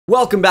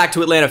Welcome back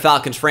to Atlanta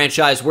Falcons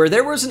franchise, where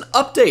there was an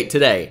update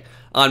today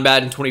on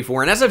Madden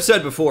 24. And as I've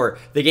said before,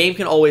 the game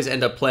can always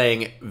end up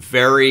playing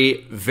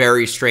very,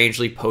 very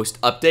strangely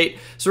post-update.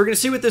 So we're going to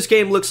see what this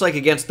game looks like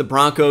against the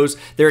Broncos.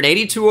 They're at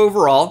 82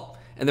 overall,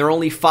 and they're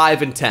only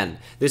 5-10.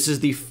 This is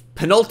the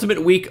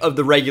penultimate week of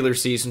the regular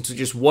season, so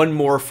just one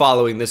more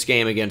following this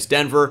game against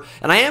Denver.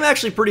 And I am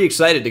actually pretty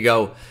excited to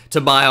go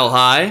to Mile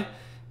High.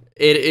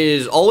 It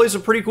is always a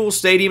pretty cool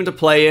stadium to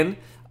play in.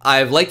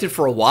 I've liked it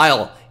for a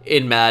while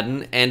in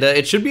Madden, and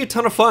it should be a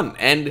ton of fun.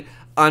 And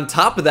on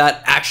top of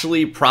that,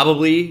 actually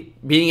probably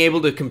being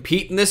able to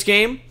compete in this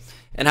game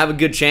and have a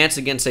good chance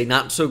against a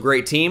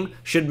not-so-great team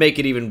should make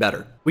it even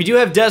better. We do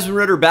have Desmond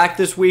Ridder back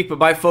this week, but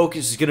my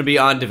focus is going to be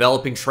on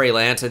developing Trey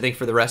Lance, I think,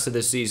 for the rest of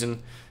this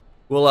season.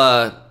 We'll,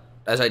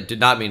 as I did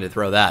not mean to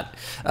throw that.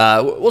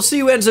 We'll see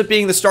who ends up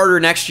being the starter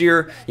next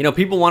year. You know,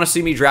 people want to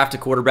see me draft a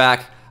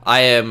quarterback.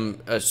 I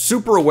am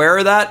super aware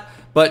of that.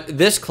 But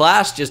this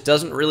class just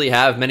doesn't really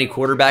have many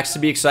quarterbacks to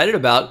be excited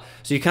about.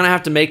 So you kind of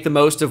have to make the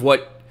most of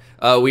what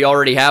we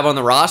already have on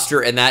the roster,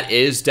 and that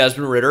is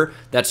Desmond Ridder.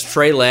 That's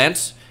Trey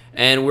Lance.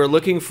 And we're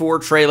looking for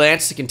Trey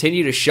Lance to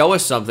continue to show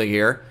us something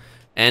here.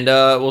 And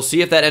we'll see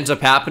if that ends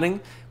up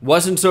happening.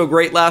 Wasn't so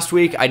great last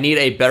week. I need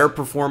a better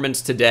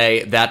performance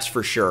today, that's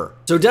for sure.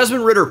 So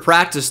Desmond Ridder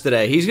practiced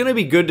today. He's going to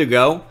be good to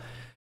go.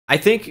 I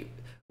think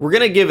we're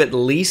going to give at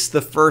least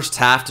the first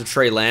half to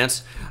Trey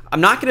Lance. I'm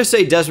not going to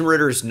say Desmond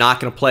Ridder is not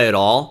going to play at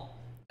all,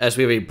 as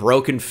we have a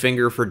broken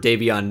finger for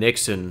Davion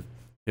Nixon,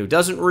 who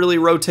doesn't really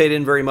rotate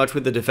in very much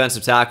with the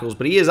defensive tackles,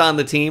 but he is on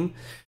the team,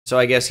 so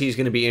I guess he's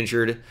going to be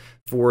injured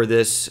for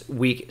this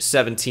Week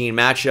 17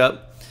 matchup.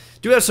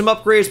 Do have some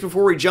upgrades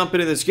before we jump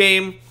into this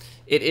game.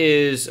 It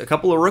is a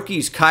couple of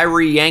rookies.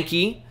 Kyrie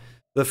Yankee,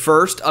 the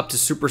first, up to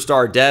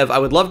Superstar Dev. I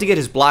would love to get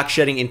his block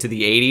shedding into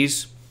the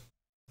 80s.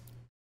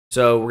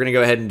 So we're going to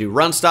go ahead and do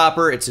Run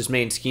Stopper. It's his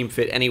main scheme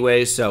fit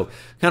anyways, so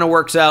kind of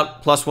works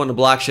out. +1 to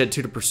block shed,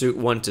 2 to pursuit,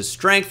 1 to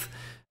strength.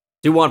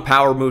 Do want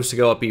power moves to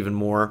go up even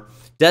more.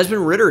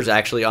 Desmond Ridder is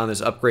actually on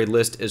this upgrade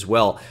list as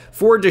well.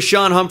 For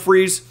Deshaun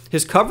Humphreys,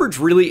 his coverage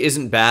really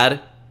isn't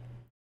bad.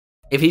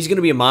 If he's going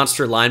to be a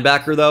monster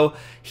linebacker, though,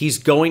 he's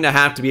going to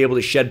have to be able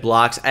to shed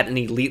blocks at an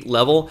elite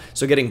level.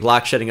 So getting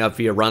block shedding up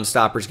via Run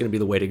Stopper is going to be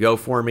the way to go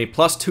for me.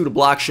 +2 to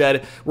block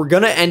shed. We're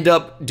going to end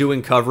up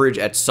doing coverage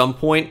at some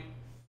point,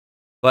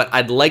 but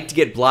I'd like to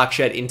get block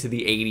shed into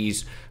the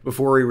 80s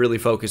before we really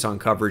focus on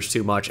coverage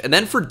too much. And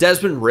then for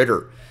Desmond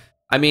Ridder,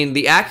 I mean,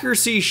 the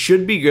accuracy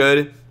should be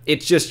good.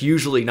 It's just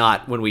usually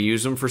not when we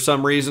use him for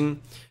some reason.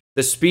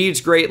 The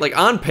speed's great. Like,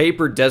 on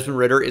paper, Desmond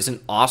Ridder is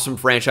an awesome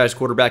franchise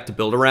quarterback to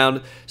build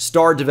around.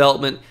 Star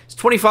development. He's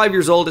 25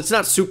 years old. It's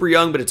not super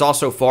young, but it's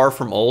also far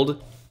from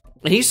old.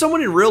 And he's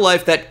someone in real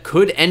life that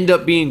could end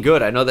up being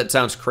good. I know that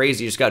sounds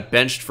crazy. He just got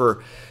benched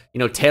for,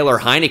 Taylor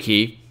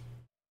Heineke.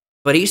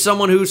 But he's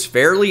someone who's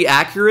fairly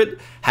accurate,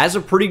 has a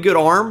pretty good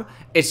arm.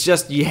 It's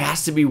just he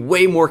has to be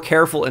way more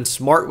careful and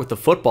smart with the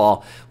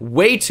football.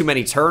 Way too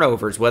many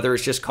turnovers, whether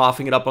it's just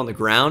coughing it up on the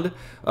ground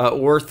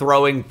or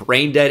throwing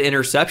brain-dead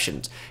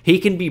interceptions. He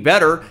can be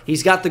better.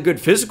 He's got the good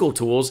physical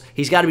tools.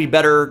 He's got to be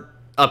better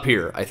up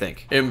here, I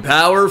think.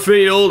 Empower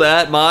Field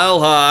at Mile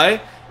High,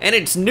 and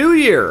it's New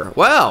Year.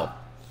 Wow.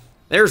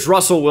 There's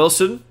Russell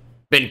Wilson.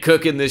 Been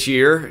cooking this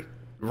year.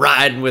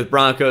 Riding with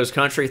Broncos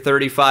country,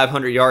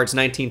 3,500 yards,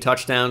 19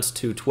 touchdowns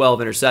to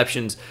 12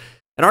 interceptions.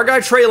 And our guy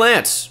Trey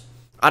Lance,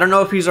 I don't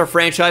know if he's our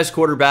franchise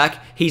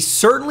quarterback. He's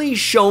certainly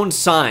shown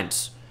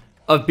signs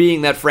of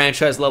being that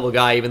franchise level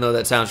guy, even though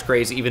that sounds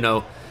crazy, even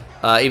though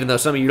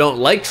some of you don't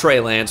like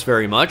Trey Lance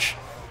very much.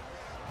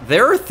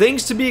 There are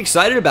things to be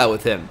excited about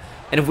with him.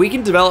 And if we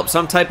can develop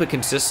some type of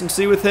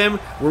consistency with him,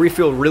 where we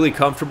feel really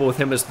comfortable with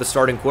him as the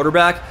starting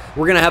quarterback,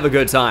 we're going to have a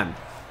good time.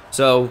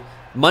 So,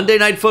 Monday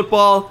Night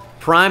Football,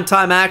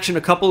 primetime action,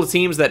 a couple of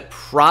teams that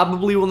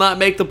probably will not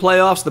make the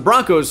playoffs. The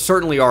Broncos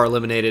certainly are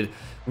eliminated.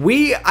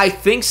 We, I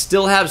think,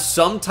 still have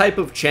some type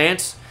of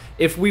chance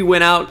if we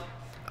win out.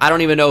 I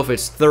don't even know if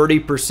it's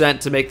 30%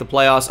 to make the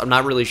playoffs. I'm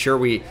not really sure.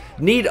 We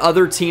need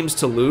other teams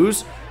to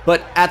lose,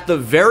 but at the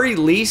very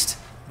least,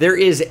 there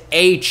is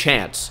a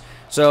chance.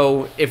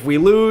 So if we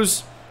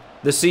lose,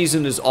 the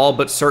season is all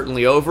but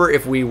certainly over.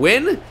 If we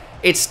win,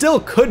 it still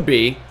could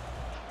be,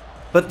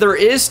 but there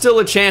is still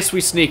a chance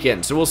we sneak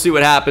in, so we'll see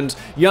what happens.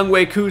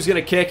 Younghoe Koo's going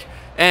to kick,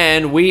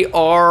 and we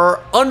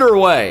are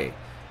underway.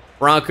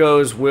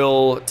 Broncos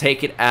will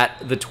take it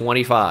at the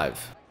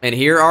 25. And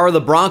here are the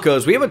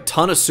Broncos. We have a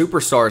ton of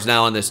superstars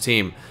now on this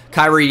team.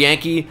 Kyrie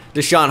Yankee,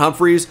 Deshaun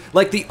Humphreys.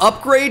 Like, the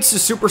upgrades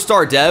to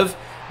Superstar Dev,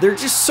 they're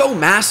just so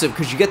massive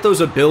because you get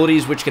those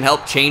abilities which can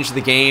help change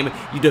the game.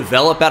 You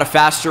develop at a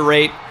faster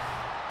rate.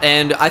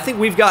 And I think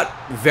we've got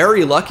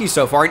very lucky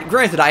so far.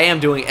 Granted, I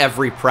am doing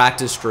every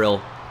practice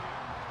drill,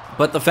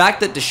 but the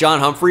fact that Deshaun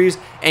Humphreys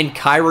and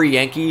Kyrie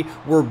Yankee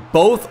were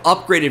both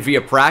upgraded via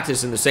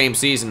practice in the same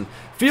season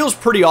feels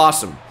pretty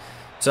awesome.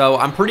 So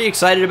I'm pretty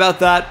excited about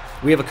that.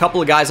 We have a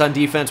couple of guys on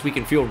defense we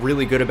can feel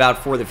really good about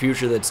for the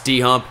future. That's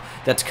D-Hump,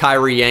 that's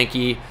Kyrie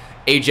Yankee,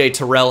 AJ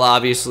Terrell,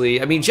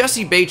 obviously. I mean,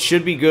 Jesse Bates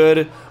should be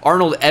good.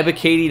 Arnold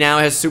Ebiketie now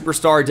has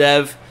Superstar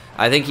Dev.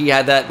 I think he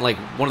had that in like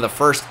one of the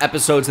first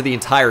episodes of the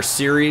entire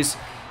series.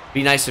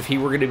 Be nice if he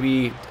were going to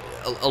be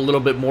a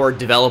little bit more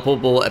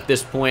developable at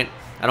this point.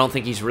 I don't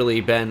think he's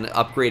really been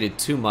upgraded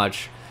too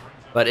much,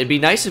 but it'd be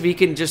nice if he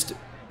can just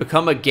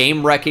become a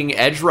game-wrecking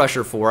edge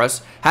rusher for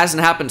us.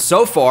 Hasn't happened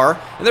so far,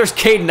 and there's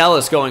Caden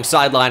Ellis going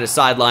sideline to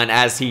sideline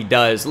as he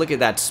does. Look at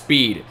that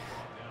speed.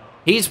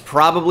 He's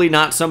probably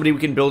not somebody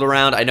we can build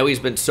around. I know he's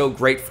been so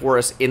great for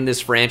us in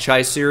this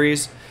franchise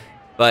series,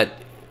 but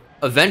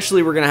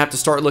eventually we're going to have to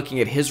start looking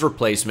at his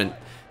replacement.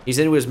 He's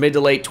into his mid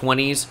to late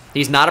 20s.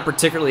 He's not a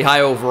particularly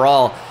high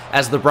overall.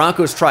 As the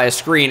Broncos try a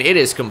screen, it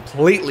is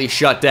completely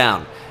shut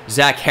down.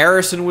 Zach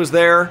Harrison was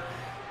there,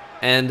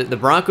 and the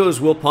Broncos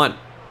will punt.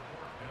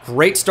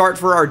 Great start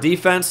for our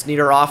defense. Need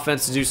our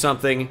offense to do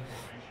something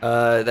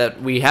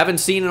that we haven't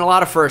seen in a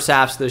lot of first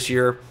halves this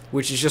year,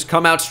 which is just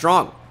come out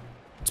strong.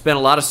 It's been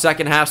a lot of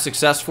second half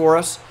success for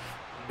us.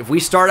 If we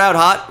start out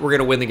hot, we're going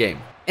to win the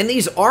game. And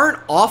these aren't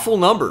awful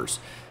numbers.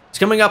 It's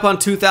coming up on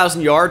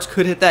 2,000 yards.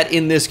 Could hit that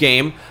in this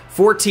game.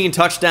 14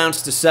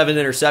 touchdowns to 7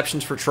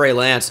 interceptions for Trey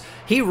Lance.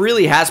 He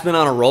really has been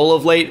on a roll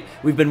of late.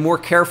 We've been more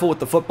careful with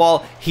the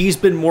football. He's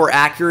been more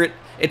accurate.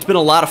 It's been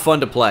a lot of fun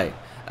to play,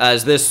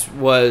 as this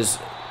was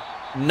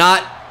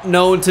not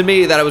known to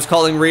me that I was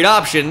calling read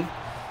option.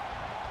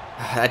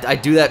 I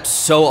do that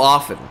so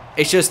often.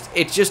 It's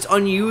just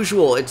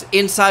unusual. It's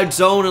inside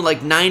zone in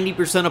like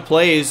 90% of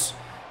plays,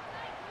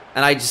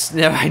 and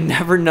I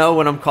never know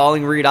when I'm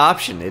calling read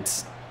option.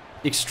 It's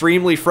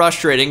extremely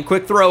frustrating.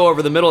 Quick throw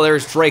over the middle.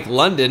 There's Drake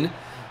London.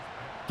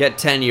 Get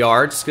 10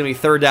 yards. It's going to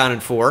be 3rd down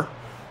and 4.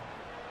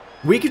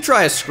 We could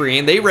try a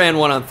screen. They ran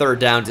one on 3rd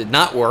down. Did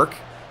not work.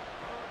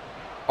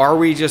 Are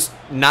we just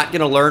not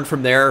going to learn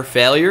from their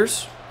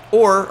failures?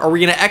 Or are we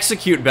going to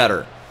execute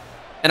better?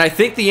 And I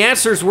think the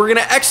answer is we're going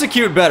to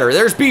execute better.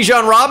 There's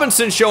Bijan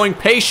Robinson showing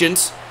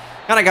patience.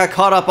 Kind of got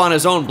caught up on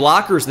his own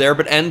blockers there,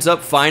 but ends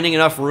up finding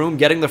enough room,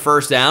 getting the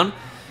 1st down.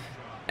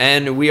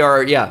 And we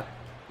are,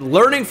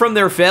 learning from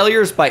their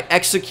failures by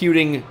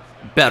executing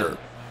better,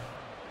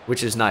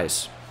 which is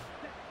nice.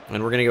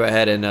 And we're going to go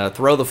ahead and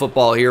throw the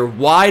football here.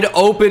 Wide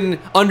open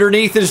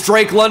underneath is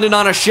Drake London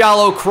on a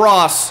shallow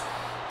cross.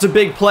 It's a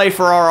big play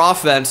for our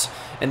offense.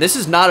 And this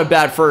is not a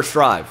bad first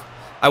drive.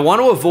 I want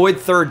to avoid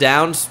 3rd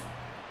downs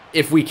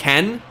if we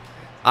can.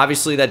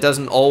 Obviously, that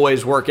doesn't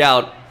always work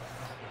out.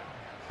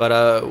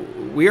 But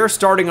we are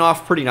starting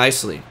off pretty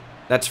nicely.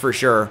 That's for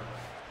sure.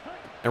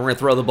 And we're going to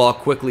throw the ball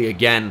quickly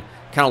again.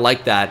 Kind of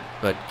like that,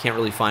 but can't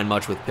really find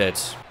much with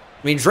Pitts.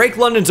 I mean, Drake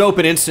London's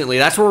open instantly.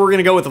 That's where we're going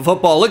to go with the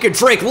football. Look at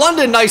Drake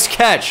London. Nice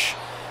catch.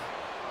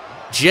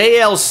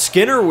 J.L.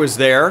 Skinner was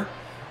there.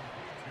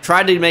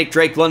 Tried to make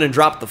Drake London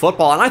drop the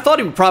football, and I thought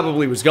he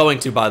probably was going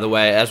to, by the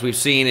way. As we've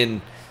seen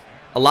in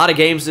a lot of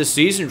games this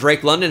season,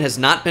 Drake London has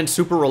not been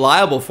super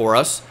reliable for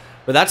us,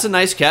 but that's a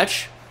nice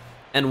catch.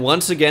 And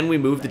once again, we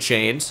move the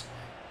chains.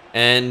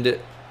 And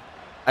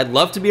I'd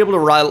love to be able to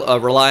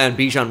rely on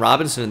Bijan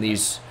Robinson in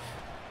these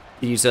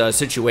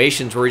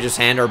situations where we just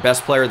hand our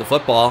best player the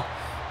football,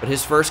 but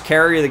his first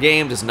carry of the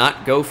game does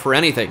not go for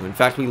anything. In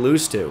fact, we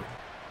lose 2.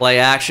 Play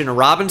action to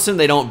Robinson.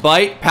 They don't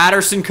bite.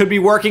 Patterson could be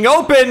working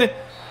open,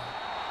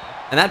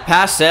 and that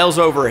pass sails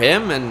over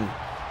him, and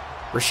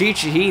Rashid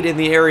Shaheed in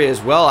the area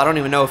as well. I don't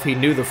even know if he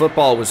knew the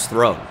football was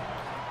thrown.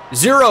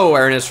 0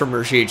 awareness from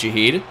Rashid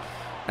Shaheed, and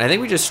I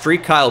think we just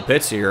streak Kyle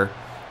Pitts here,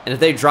 and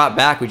if they drop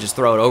back, we just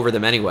throw it over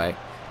them anyway.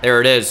 There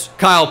it is.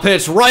 Kyle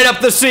Pitts right up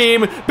the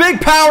seam.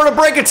 Big power to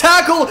break a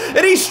tackle,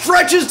 and he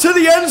stretches to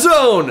the end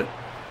zone.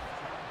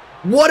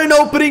 What an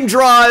opening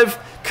drive.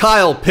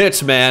 Kyle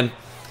Pitts, man.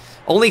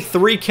 Only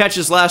 3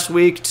 catches last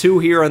week, 2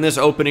 here on this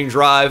opening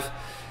drive.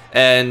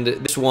 And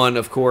this one,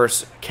 of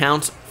course,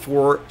 counts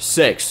for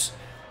 6.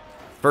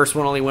 First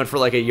one only went for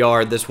like a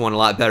yard. This one a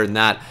lot better than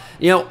that.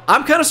 You know,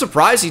 I'm kind of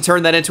surprised he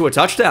turned that into a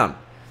touchdown.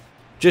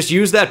 Just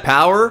use that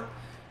power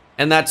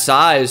and that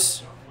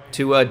size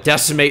to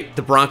decimate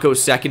the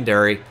Broncos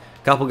secondary.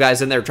 A couple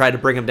guys in there tried to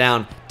bring him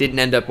down. Didn't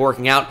end up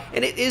working out.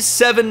 And it is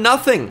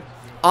 7-0.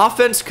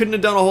 Offense couldn't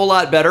have done a whole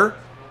lot better.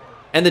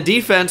 And the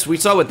defense, we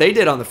saw what they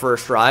did on the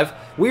first drive.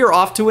 We are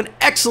off to an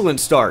excellent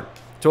start.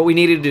 It's what we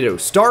needed to do.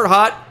 Start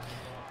hot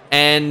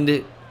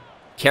and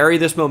carry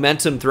this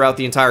momentum throughout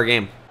the entire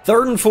game.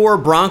 3rd and 4,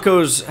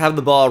 Broncos have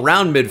the ball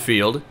around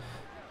midfield.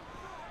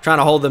 Trying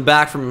to hold them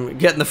back from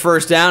getting the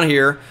 1st down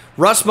here.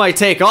 Russ might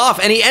take off,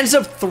 and he ends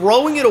up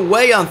throwing it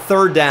away on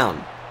 3rd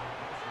down.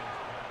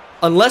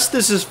 Unless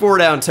this is 4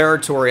 down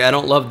territory, I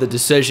don't love the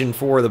decision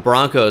for the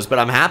Broncos, but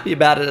I'm happy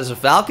about it as a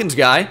Falcons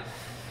guy.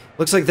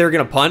 Looks like they're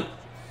going to punt.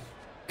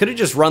 Could have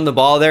just run the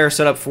ball there,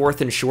 set up 4th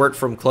and short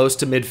from close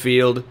to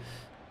midfield.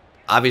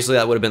 Obviously,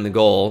 that would have been the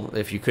goal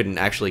if you couldn't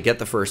actually get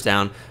the 1st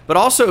down. But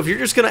also, if you're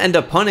just going to end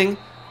up punting,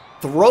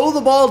 throw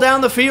the ball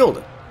down the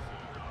field.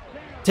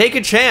 Take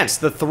a chance.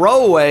 The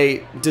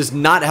throwaway does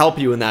not help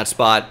you in that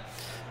spot,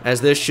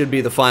 as this should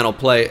be the final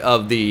play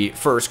of the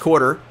first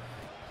quarter.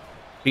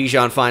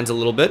 Bijan finds a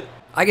little bit.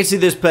 I can see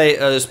this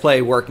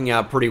play working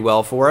out pretty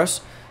well for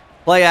us.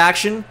 Play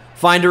action.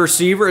 Find a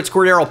receiver. It's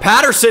Cordero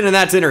Patterson, and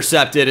that's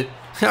intercepted.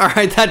 All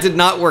right, that did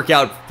not work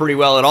out pretty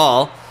well at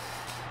all.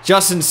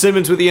 Justin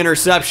Simmons with the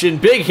interception.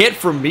 Big hit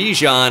from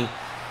Bijan.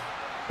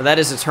 But that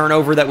is a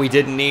turnover that we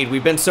didn't need.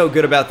 We've been so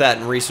good about that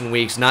in recent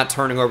weeks, not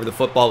turning over the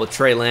football with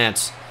Trey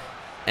Lance.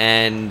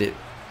 And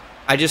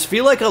I just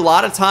feel like a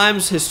lot of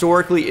times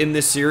historically in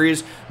this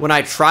series, when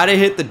I try to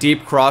hit the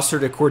deep crosser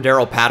to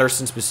Cordero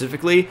Patterson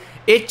specifically,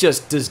 it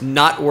just does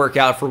not work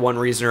out for one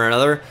reason or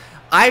another.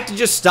 I have to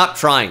just stop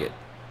trying it.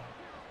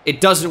 It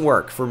doesn't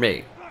work for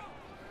me.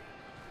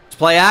 Let's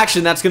play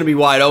action. That's going to be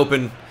wide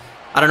open.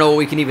 I don't know what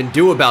we can even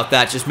do about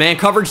that. Just man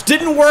coverage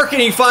didn't work,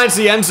 and he finds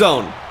the end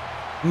zone.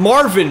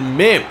 Marvin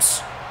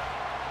Mims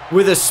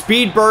with a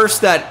speed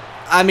burst that,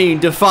 I mean,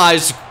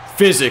 defies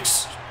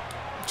physics.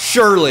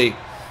 Surely.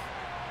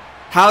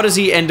 How does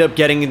he end up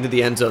getting into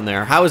the end zone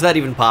there? How is that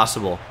even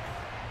possible?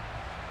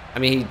 I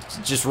mean, he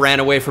just ran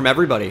away from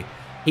everybody.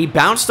 He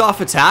bounced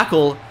off a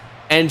tackle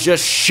and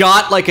just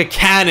shot like a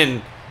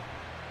cannon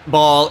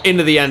ball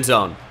into the end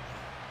zone.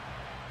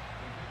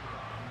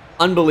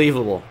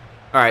 Unbelievable.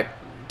 All right,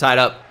 tied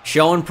up.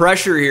 Showing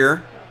pressure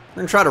here. We're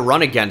going to try to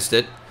run against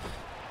it.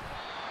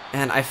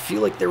 And I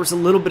feel like there was a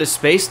little bit of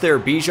space there.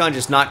 Bijan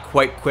just not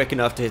quite quick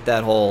enough to hit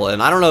that hole.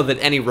 And I don't know that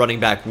any running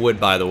back would,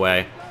 by the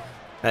way.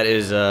 That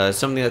is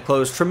something that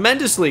closed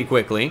tremendously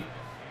quickly.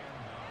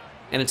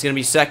 And it's going to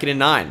be 2nd and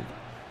 9.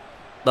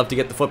 Love to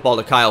get the football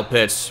to Kyle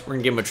Pitts. We're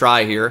going to give him a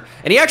try here.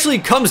 And he actually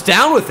comes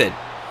down with it.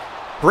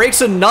 Breaks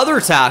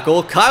another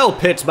tackle. Kyle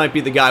Pitts might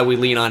be the guy we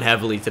lean on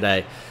heavily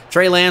today.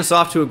 Trey Lance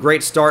off to a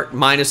great start,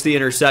 minus the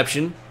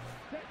interception.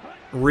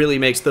 Really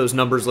makes those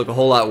numbers look a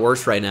whole lot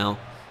worse right now.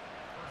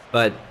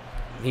 But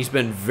he's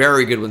been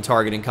very good when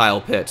targeting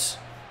Kyle Pitts.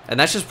 And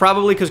that's just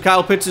probably because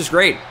Kyle Pitts is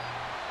great.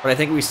 But I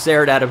think we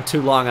stared at him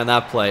too long on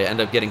that play.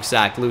 End up getting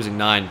sacked, losing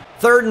 9.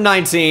 3rd and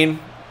 19.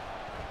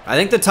 I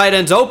think the tight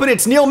end's open.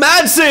 It's Neil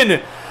Madsen!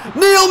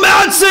 Neil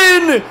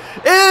Madsen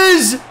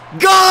is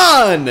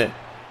gone!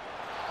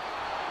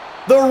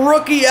 The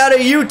rookie out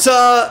of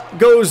Utah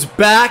goes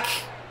back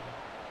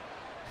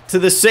to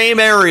the same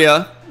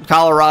area.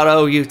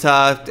 Colorado,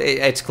 Utah,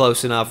 it's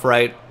close enough,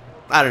 right?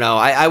 I don't know.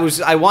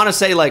 I want to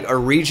say like a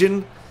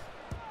region,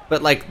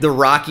 but like the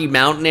Rocky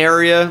Mountain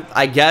area,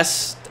 I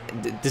guess.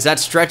 Does that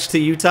stretch to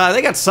Utah?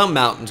 They got some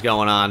mountains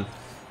going on.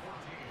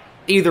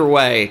 Either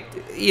way,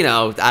 you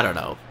know, I don't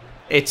know.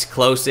 It's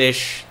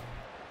close-ish.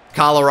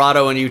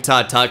 Colorado and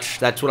Utah touch.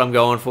 That's what I'm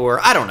going for.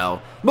 I don't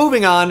know.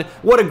 Moving on.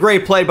 What a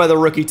great play by the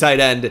rookie tight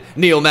end,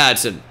 Neil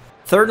Madsen.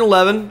 3rd and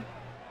 11.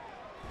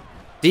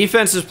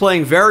 Defense is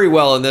playing very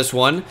well in this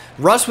one.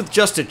 Russ with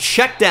just a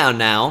check down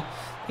now.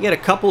 They get a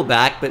couple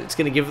back, but it's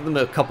going to give them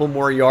a couple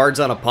more yards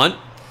on a punt.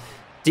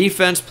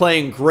 Defense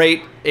playing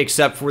great,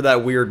 except for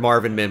that weird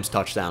Marvin Mims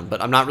touchdown.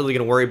 But I'm not really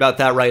going to worry about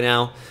that right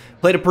now.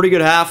 Played a pretty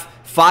good half.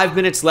 5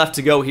 minutes left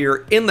to go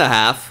here in the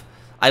half.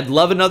 I'd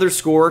love another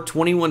score.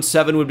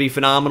 21-7 would be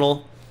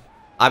phenomenal.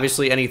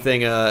 Obviously,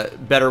 anything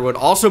better would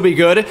also be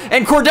good.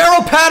 And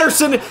Cordero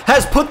Patterson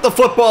has put the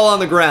football on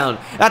the ground.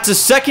 That's a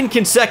 2nd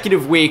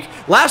consecutive week.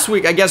 Last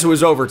week, I guess it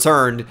was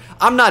overturned.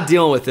 I'm not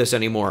dealing with this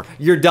anymore.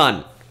 You're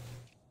done.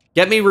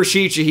 Get me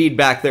Rashid Shaheed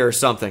back there or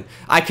something.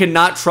 I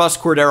cannot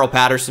trust Cordero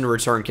Patterson to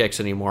return kicks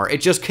anymore. It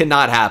just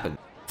cannot happen.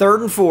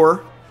 3rd and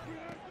 4.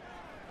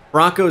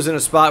 Broncos in a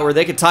spot where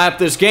they could tie up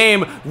this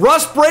game.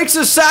 Russ breaks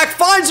a sack,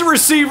 finds a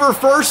receiver.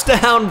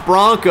 1st down,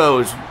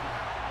 Broncos.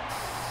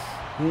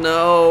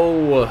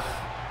 No.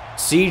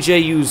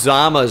 CJ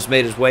Uzomah has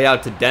made his way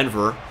out to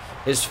Denver.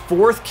 His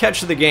 4th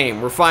catch of the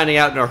game. We're finding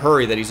out in a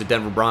hurry that he's a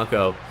Denver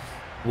Bronco.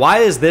 Why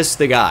is this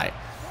the guy?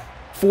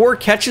 4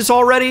 catches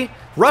already?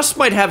 Russ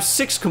might have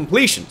 6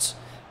 completions.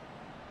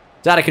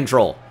 It's out of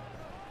control.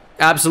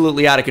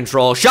 Absolutely out of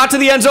control. Shot to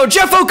the end zone.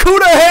 Jeff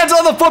Okudah hands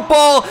on the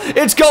football.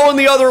 It's going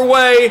the other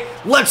way.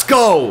 Let's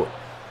go.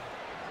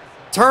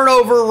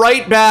 Turnover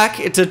right back.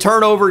 It's a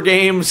turnover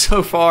game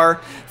so far.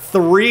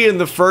 3 in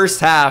the first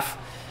half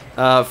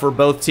for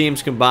both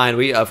teams combined.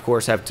 We, of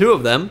course, have 2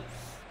 of them.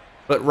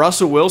 But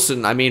Russell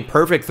Wilson, I mean,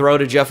 perfect throw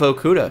to Jeff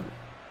Okudah.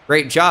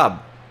 Great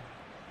job.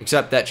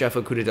 Except that Jeff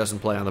Okudah doesn't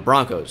play on the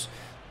Broncos.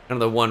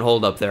 Another one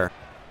hold up there.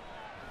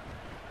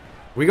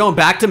 We going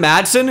back to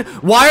Madsen?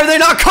 Why are they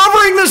not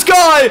covering this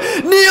guy?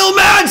 Neil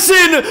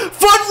Madsen!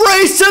 Foot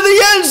race to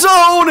the end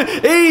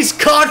zone! He's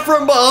caught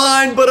from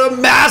behind, but a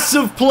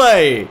massive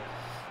play.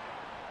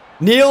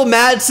 Neil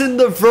Madsen,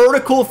 the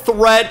vertical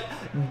threat,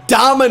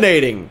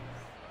 dominating.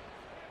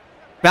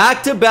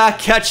 Back-to-back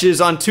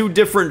catches on 2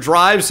 different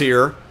drives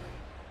here.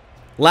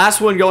 Last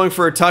one going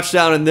for a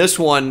touchdown, and this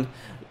one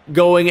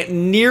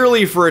going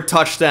nearly for a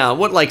touchdown.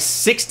 What, like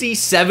 60,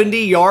 70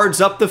 yards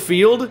up the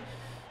field?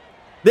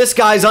 This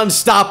guy's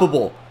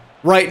unstoppable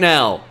right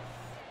now.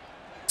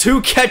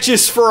 2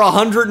 catches for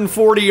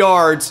 140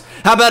 yards.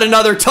 How about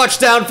another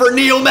touchdown for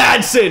Neil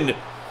Madsen?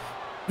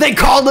 They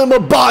called him a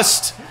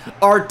bust.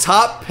 Our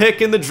top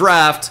pick in the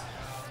draft,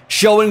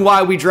 showing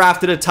why we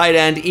drafted a tight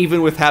end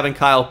even with having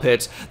Kyle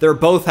Pitts. They're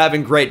both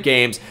having great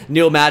games.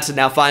 Neil Madsen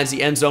now finds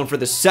the end zone for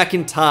the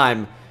 2nd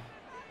time.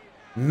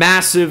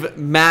 Massive,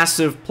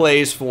 massive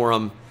plays for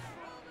him.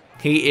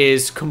 He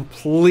is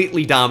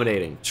completely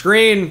dominating.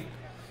 Screen.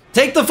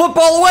 Take the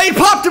football away,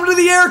 popped him to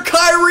the air.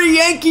 Kyrie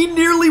Yankee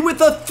nearly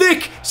with a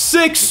thick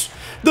 6.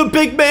 The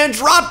big man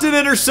dropped an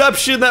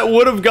interception that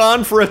would have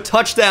gone for a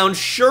touchdown.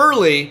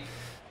 Surely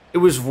it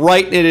was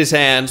right in his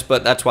hands,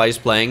 but that's why he's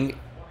playing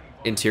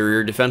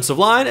interior defensive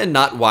line and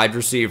not wide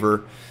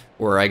receiver,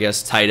 or I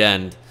guess tight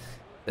end.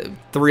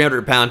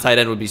 300-pound tight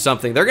end would be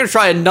something. They're going to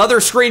try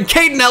another screen.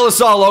 Caden Ellis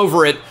all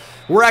over it.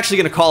 We're actually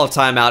going to call a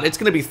timeout. It's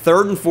going to be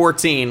 3rd and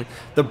 14.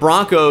 The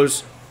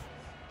Broncos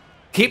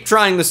keep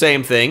trying the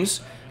same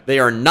things. They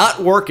are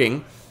not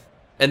working,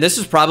 and this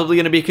is probably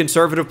going to be a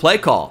conservative play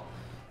call.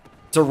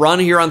 To run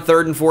here on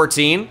 3rd and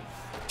 14.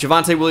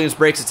 Javonte Williams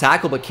breaks a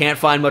tackle, but can't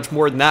find much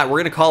more than that. We're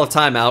going to call a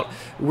timeout.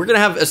 We're going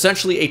to have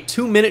essentially a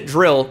 2-minute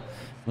drill,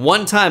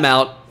 1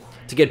 timeout,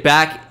 to get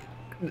back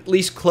at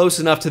least close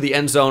enough to the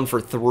end zone for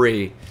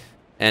 3.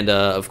 And,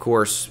 of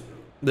course,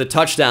 the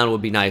touchdown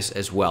would be nice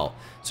as well.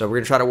 So we're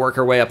going to try to work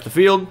our way up the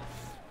field,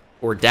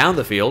 or down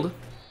the field.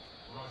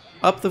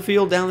 Up the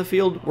field, down the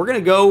field. We're going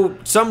to go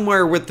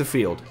somewhere with the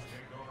field.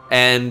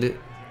 And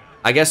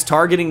I guess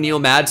targeting Neil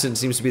Madsen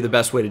seems to be the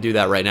best way to do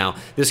that right now.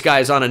 This guy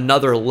is on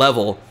another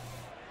level.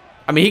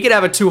 I mean, he could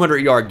have a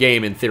 200-yard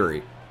game in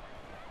theory.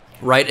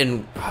 Right?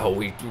 And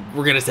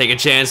we're going to take a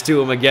chance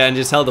to him again.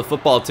 Just held the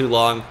football too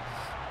long.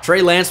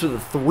 Trey Lance with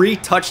a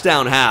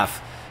 3-touchdown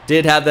half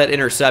did have that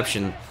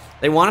interception.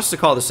 They want us to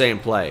call the same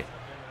play.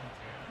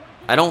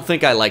 I don't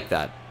think I like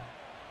that.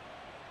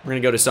 We're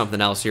going to go to something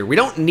else here. We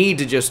don't need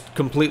to just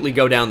completely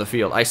go down the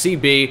field. I see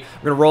B.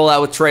 We're going to roll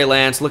out with Trey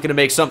Lance, looking to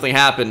make something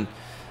happen.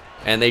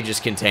 And they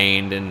just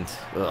contained, and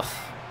ugh.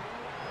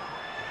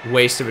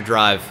 Waste of a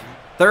drive.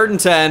 3rd and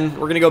 10.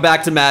 We're going to go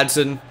back to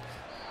Madsen.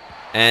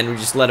 And we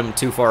just let him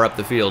too far up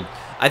the field.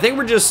 I think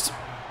we're just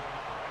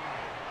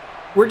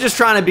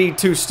trying to be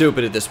too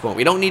stupid at this point.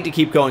 We don't need to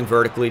keep going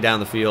vertically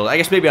down the field. I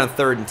guess maybe on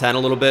 3rd and 10 a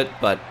little bit,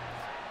 but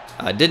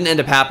didn't end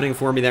up happening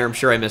for me there. I'm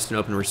sure I missed an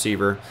open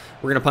receiver.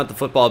 We're going to punt the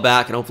football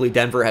back, and hopefully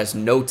Denver has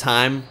no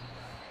time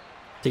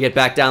to get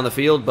back down the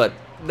field, but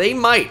they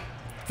might.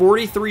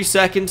 43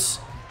 seconds,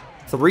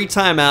 3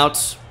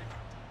 timeouts.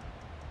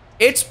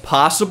 It's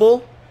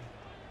possible.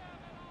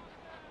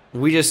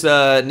 We just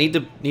need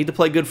to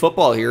play good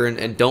football here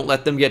and don't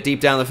let them get deep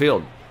down the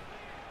field.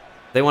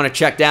 They want to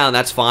check down,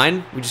 that's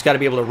fine. We just got to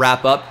be able to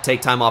wrap up, take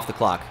time off the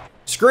clock.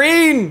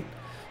 Screen!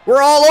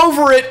 We're all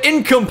over it.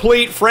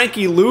 Incomplete.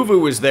 Frankie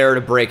Louvu was there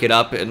to break it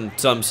up in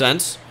some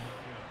sense.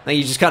 I think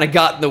he just kind of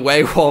got in the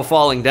way while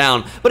falling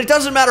down. But it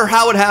doesn't matter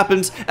how it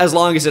happens as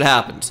long as it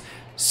happens.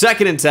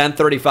 2nd and 10,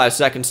 35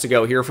 seconds to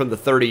go here from the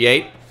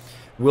 38.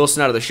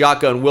 Wilson out of the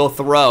shotgun will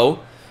throw.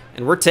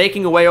 And we're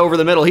taking away over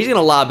the middle. He's going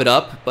to lob it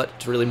up, but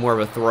it's really more of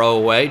a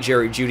throwaway.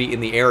 Jerry Jeudy in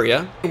the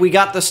area. We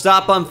got the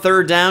stop on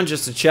 3rd down,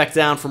 just a check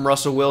down from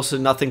Russell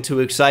Wilson. Nothing too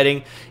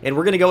exciting. And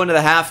we're going to go into the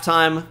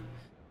halftime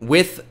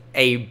with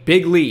a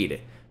big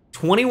lead.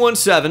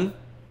 21-7.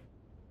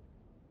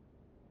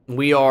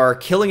 We are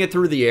killing it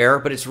through the air,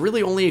 but it's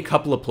really only a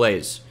couple of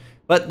plays.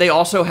 But they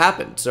also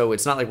happened, so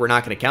it's not like we're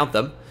not going to count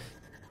them.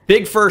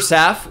 Big first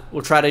half.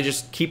 We'll try to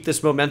just keep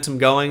this momentum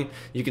going.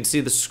 You can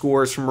see the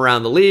scores from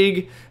around the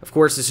league. Of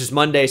course, this is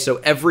Monday, so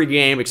every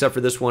game except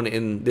for this one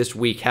in this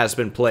week has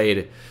been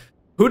played.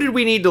 Who did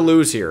we need to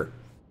lose here?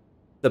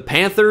 The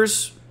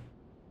Panthers,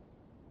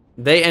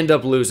 they end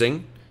up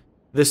losing.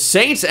 The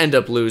Saints end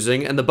up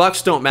losing, and the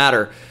Bucks don't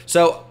matter.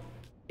 So,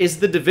 is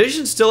the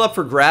division still up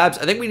for grabs?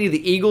 I think we need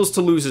the Eagles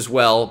to lose as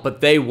well, but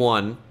they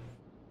won.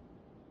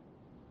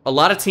 A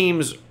lot of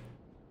teams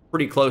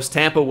pretty close.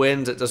 Tampa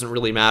wins. It doesn't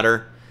really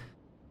matter.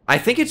 I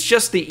think it's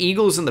just the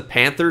Eagles and the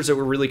Panthers that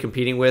we're really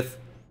competing with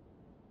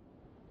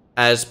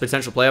as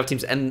potential playoff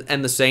teams, and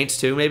the Saints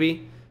too,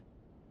 maybe.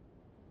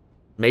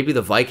 Maybe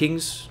the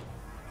Vikings.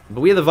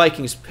 But we have the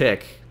Vikings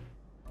pick.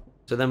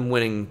 So them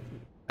winning,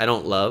 I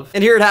don't love.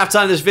 And here at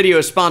halftime, this video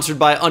is sponsored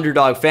by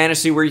Underdog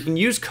Fantasy, where you can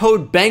use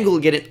code BENGAL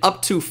to get an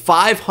up to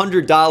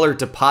 $500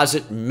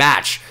 deposit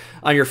match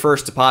on your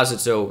first deposit.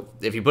 So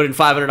if you put in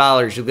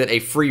 $500, you'll get a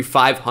free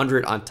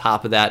 $500 on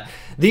top of that.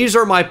 These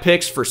are my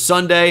picks for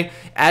Sunday.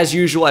 As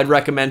usual, I'd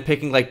recommend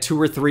picking like 2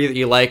 or 3 that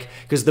you like,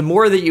 because the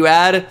more that you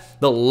add,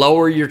 the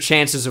lower your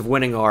chances of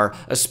winning are,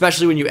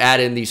 especially when you add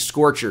in these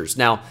scorchers.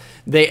 Now,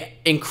 they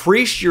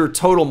increase your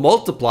total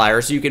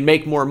multiplier, so you can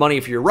make more money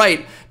if you're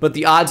right, but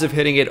the odds of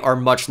hitting it are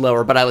much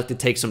lower. But I like to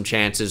take some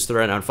chances,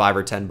 throw it on $5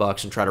 or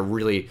 $10 and try to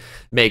really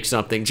make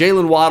something.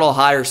 Jalen Waddle,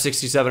 higher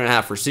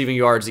 67.5 receiving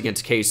yards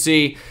against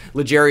KC.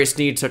 L'Jarius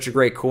Sneed, such a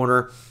great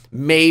corner.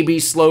 Maybe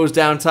slows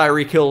down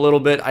Tyreek Hill a little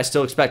bit. I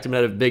still expect him to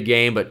have a big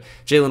game, but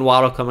Jalen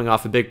Waddle coming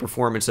off a big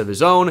performance of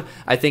his own.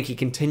 I think he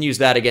continues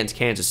that against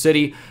Kansas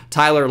City.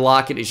 Tyler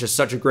Lockett is just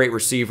such a great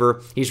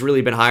receiver. He's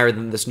really been higher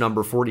than this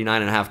number,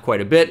 49.5,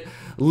 quite a bit.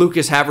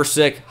 Lucas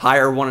Haversick,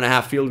 higher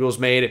 1.5 field goals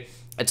made.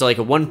 It's like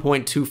a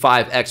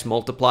 1.25x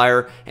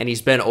multiplier, and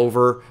he's been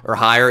over or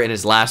higher in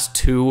his last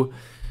 2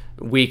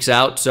 weeks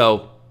out,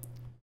 so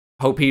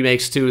hope he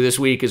makes 2 this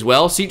week as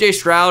well. CJ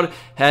Stroud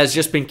has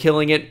just been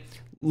killing it.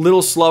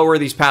 little slower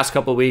these past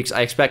couple of weeks.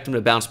 I expect him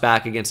to bounce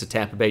back against the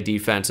Tampa Bay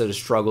defense that has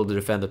struggled to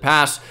defend the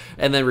pass.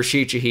 And then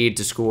Rashid Shaheed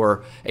to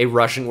score a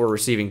rushing or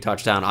receiving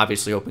touchdown.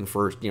 Obviously hoping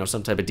for,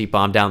 some type of deep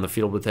bomb down the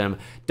field with him.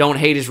 Don't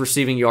hate his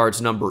receiving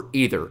yards number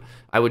either.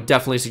 I would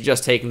definitely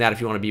suggest taking that if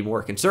you want to be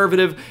more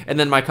conservative. And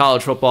then my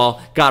college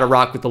football, got to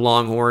rock with the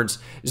Longhorns.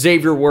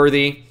 Xavier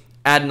Worthy,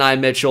 Adonai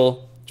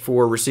Mitchell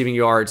for receiving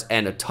yards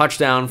and a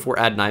touchdown for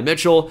Adonai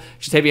Mitchell.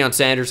 Jatavion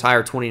Sanders,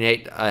 higher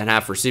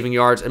 28.5 receiving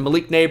yards. And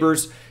Malik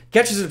Neighbors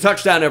catches a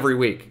touchdown every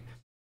week.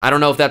 I don't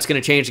know if that's going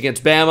to change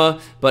against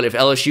Bama, but if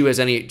LSU has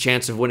any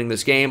chance of winning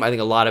this game, I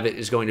think a lot of it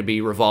is going to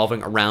be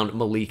revolving around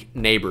Malik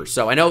Neighbors.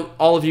 So I know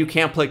all of you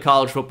can't play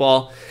college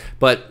football,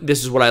 but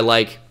this is what I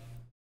like.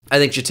 I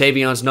think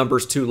Jatavion's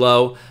number's too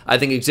low. I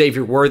think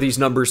Xavier Worthy's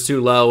number's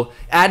too low.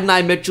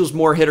 Adonai Mitchell's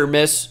more hit or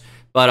miss,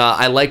 but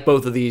I like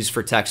both of these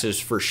for Texas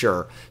for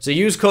sure. So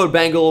use code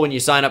Bengal when you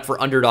sign up for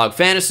Underdog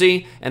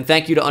Fantasy, and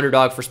thank you to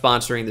Underdog for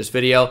sponsoring this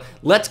video.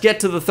 Let's get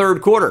to the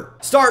third quarter.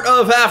 Start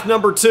of half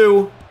number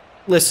 2.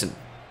 Listen,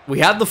 we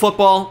have the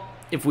football.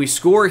 If we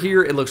score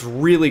here, it looks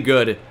really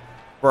good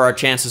for our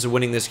chances of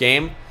winning this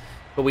game,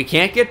 but we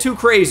can't get too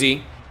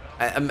crazy.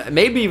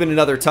 Maybe even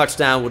another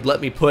touchdown would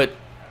let me put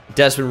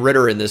Desmond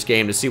Ridder in this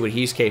game to see what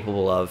he's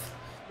capable of.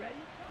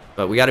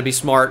 But we got to be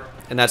smart,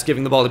 and that's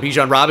giving the ball to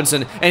Bijan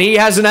Robinson, and he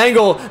has an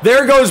angle.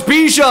 There goes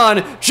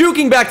Bijan,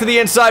 juking back to the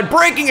inside,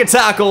 breaking a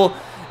tackle,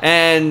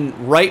 and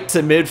right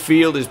to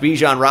midfield is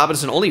Bijan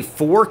Robinson. Only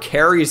 4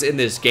 carries in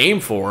this game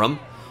for him.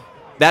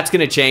 That's going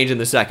to change in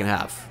the second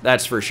half.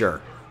 That's for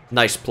sure.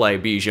 Nice play,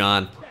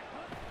 Bijan.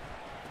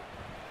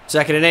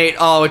 2nd and 8.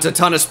 Oh, it's a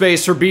ton of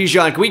space for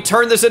Bijan. Can we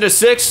turn this into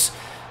 6?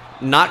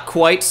 Not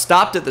quite.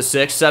 Stopped at the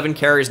 6. 7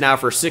 carries now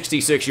for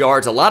 66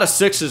 yards. A lot of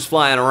 6s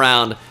flying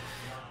around.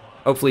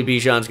 Hopefully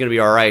Bijan's going to be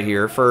all right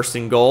here. 1st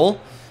and goal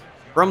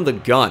from the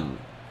gun.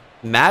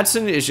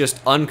 Madsen is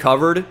just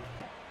uncovered.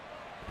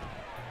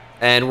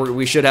 And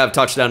we should have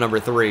touchdown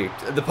number 3.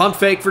 The pump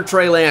fake for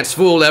Trey Lance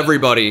fooled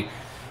everybody.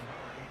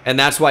 And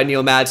that's why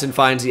Neil Madsen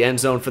finds the end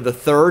zone for the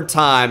 3rd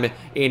time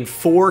in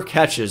 4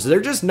 catches.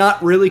 They're just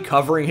not really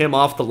covering him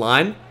off the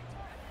line.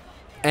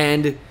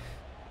 And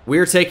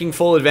we're taking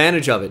full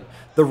advantage of it.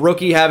 The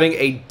rookie having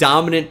a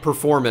dominant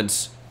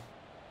performance.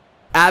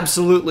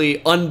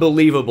 Absolutely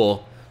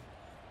unbelievable.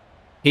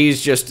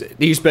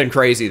 He's been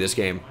crazy this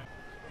game.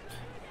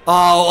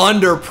 Oh,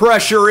 under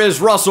pressure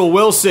is Russell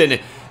Wilson.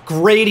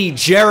 Grady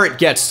Jarrett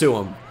gets to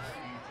him.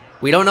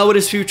 We don't know what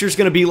his future is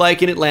going to be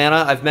like in Atlanta.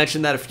 I've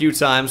mentioned that a few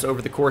times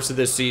over the course of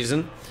this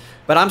season.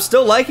 But I'm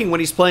still liking when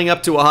he's playing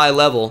up to a high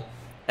level.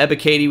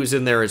 Ebiketie was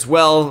in there as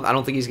well. I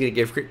don't think he's going to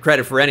give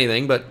credit for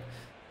anything, but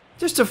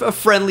just a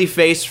friendly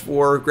face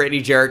for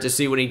Grady Jarrett to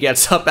see when he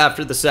gets up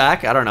after the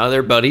sack. I don't know,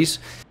 they're buddies.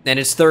 And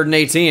it's 3rd and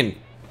 18.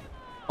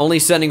 Only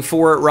sending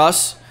 4 at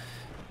Russ.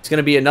 It's going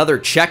to be another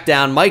check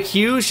down. Mike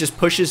Hughes just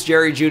pushes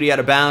Jerry Jeudy out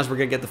of bounds. We're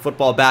going to get the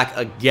football back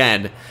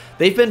again.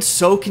 They've been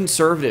so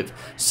conservative.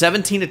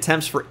 17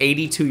 attempts for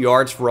 82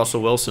 yards for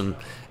Russell Wilson.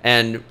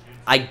 And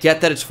I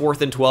get that it's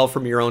 4th and 12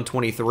 from your own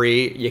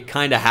 23. You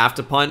kind of have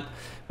to punt.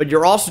 But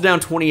you're also down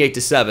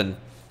 28-7.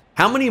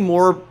 How many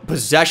more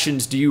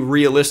possessions do you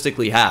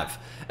realistically have?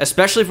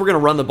 Especially if we're going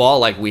to run the ball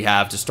like we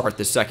have to start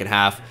this second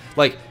half.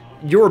 Like,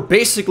 you're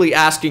basically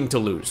asking to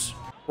lose.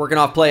 Working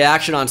off play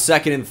action on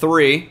 2nd and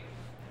 3.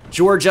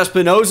 George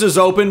Espinosa's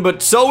open,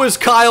 but so is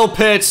Kyle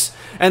Pitts.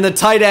 And the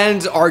tight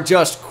ends are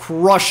just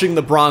crushing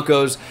the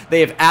Broncos.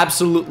 They have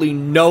absolutely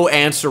no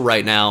answer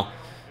right now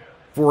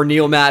for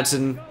Neil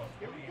Madsen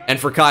and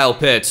for Kyle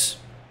Pitts.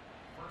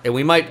 And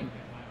we might,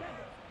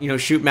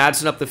 shoot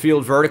Madsen up the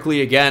field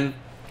vertically again.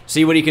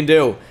 See what he can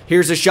do.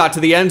 Here's a shot to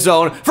the end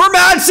zone for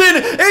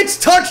Madsen. It's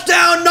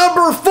touchdown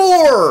number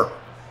 4.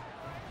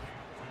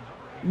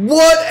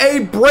 What a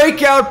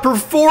breakout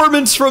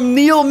performance from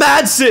Neil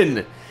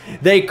Madsen.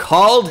 They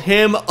called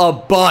him a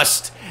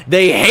bust.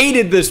 They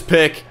hated this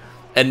pick.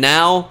 And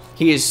now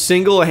he is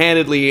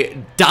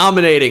single-handedly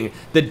dominating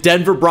the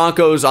Denver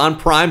Broncos on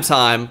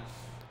primetime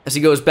as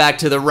he goes back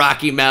to the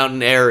Rocky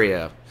Mountain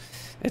area.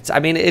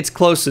 It's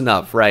close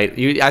enough,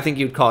 right? I think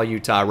you'd call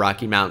Utah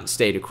Rocky Mountain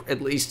State.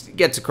 At least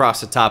gets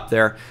across the top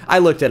there. I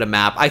looked at a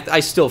map. I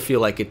still feel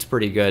like it's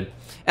pretty good.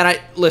 And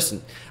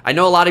listen, I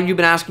know a lot of you have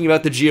been asking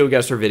about the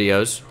GeoGuessr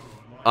videos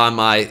on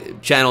my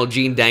channel,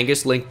 Gene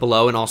Dangus, link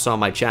below, and also on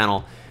my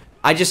channel.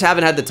 I just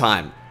haven't had the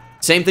time.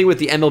 Same thing with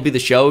the MLB The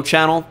Show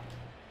channel.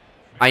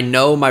 I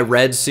know my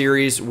Reds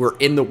series were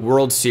in the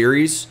World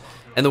Series,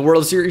 and the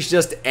World Series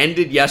just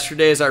ended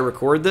yesterday as I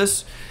record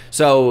this.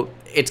 So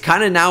it's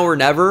kind of now or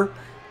never.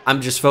 I'm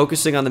just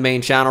focusing on the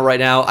main channel right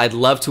now. I'd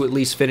love to at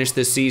least finish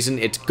this season.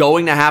 It's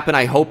going to happen,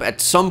 I hope,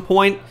 at some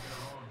point,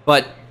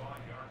 but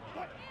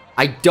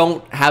I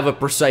don't have a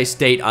precise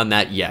date on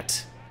that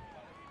yet.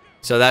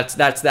 So that's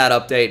that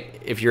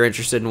update. If you're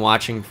interested in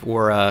watching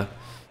for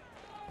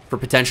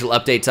potential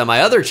updates on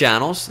my other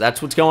channels,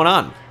 that's what's going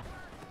on.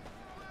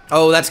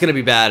 Oh, that's going to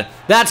be bad.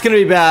 That's going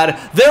to be bad.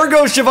 There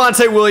goes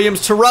Javonte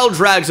Williams. Terrell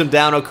drags him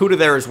down. Okuda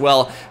there as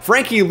well.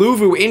 Frankie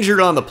Louvu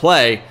injured on the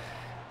play.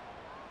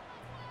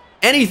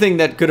 Anything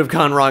that could have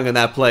gone wrong in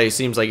that play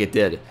seems like it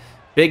did.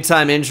 Big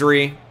time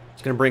injury.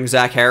 It's going to bring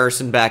Zach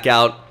Harrison back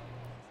out.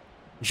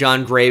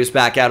 John Graves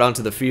back out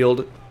onto the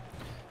field.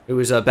 It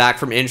was back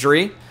from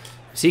injury.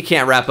 So he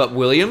can't wrap up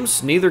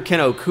Williams. Neither can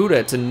Okuda.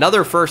 It's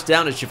another first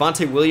down as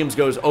Javonte Williams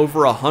goes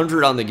over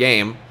 100 on the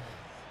game.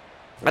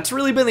 That's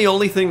really been the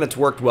only thing that's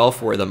worked well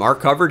for them. Our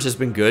coverage has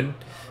been good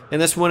in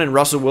this one, and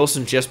Russell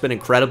Wilson's just been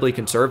incredibly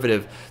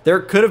conservative.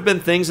 There could have been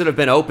things that have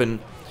been open.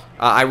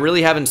 I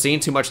really haven't seen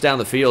too much down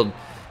the field,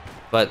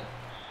 but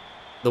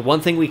the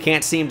one thing we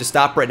can't seem to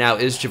stop right now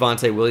is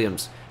Javonte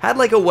Williams. Had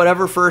like a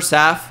whatever first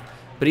half,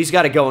 but he's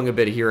got it going a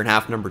bit here in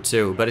half number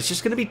 2. But it's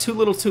just going to be too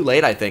little too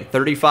late, I think.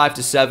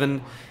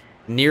 35-7,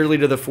 nearly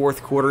to the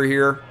fourth quarter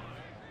here.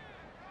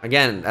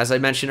 Again, as I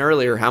mentioned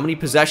earlier, how many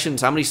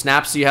possessions, how many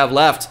snaps do you have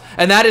left?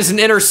 And that is an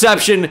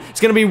interception.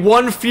 It's going to be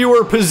one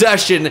fewer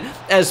possession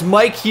as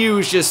Mike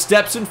Hughes just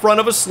steps in front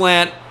of a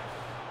slant.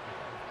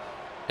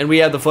 And we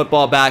have the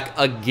football back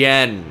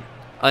again.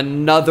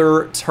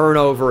 Another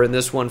turnover in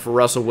this one for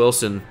Russell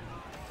Wilson.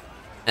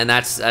 And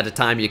that's at a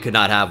time you could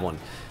not have one.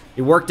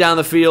 You worked down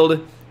the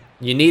field.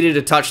 You needed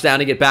a touchdown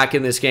to get back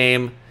in this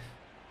game.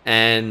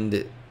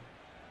 And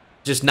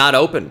just not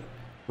open.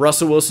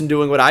 Russell Wilson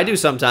doing what I do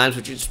sometimes,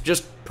 which is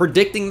just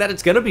predicting that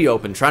it's going to be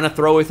open, trying to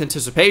throw with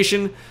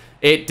anticipation.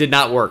 It did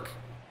not work.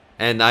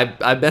 And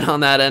I've been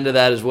on that end of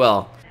that as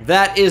well.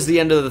 That is the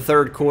end of the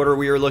third quarter.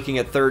 We are looking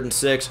at 3rd and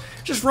 6.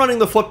 Just running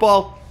the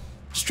football.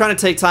 Just trying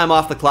to take time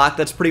off the clock.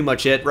 That's pretty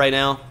much it right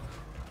now.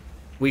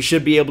 We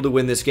should be able to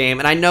win this game.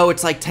 And I know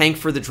it's like tank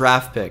for the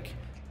draft pick.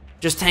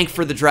 Just tank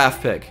for the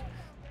draft pick.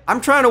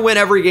 I'm trying to win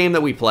every game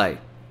that we play.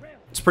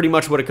 It's pretty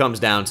much what it comes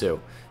down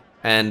to.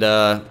 And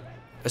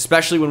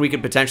especially when we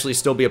could potentially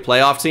still be a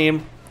playoff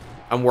team,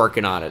 I'm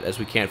working on it as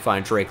we can't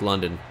find Drake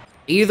London.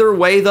 Either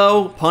way,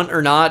 though, punt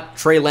or not,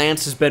 Trey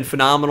Lance has been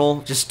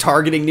phenomenal. Just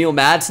targeting Neil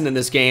Madsen in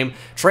this game.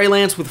 Trey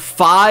Lance with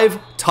 5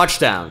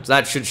 touchdowns.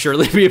 That should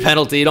surely be a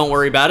penalty. Don't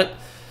worry about it.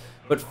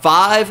 But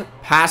 5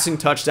 passing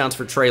touchdowns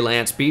for Trey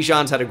Lance.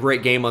 Bijan's had a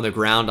great game on the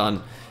ground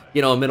on,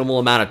 a minimal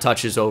amount of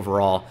touches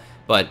overall.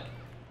 But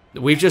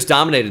we've just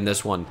dominated in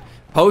this one.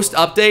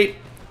 Post-update,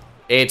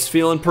 it's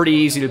feeling pretty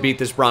easy to beat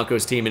this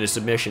Broncos team in a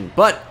submission.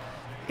 But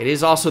it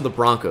is also the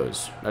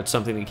Broncos. That's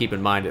something to keep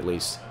in mind, at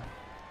least.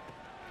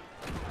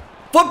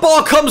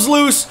 Football comes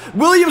loose.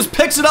 Williams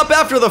picks it up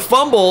after the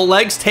fumble.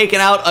 Legs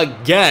taken out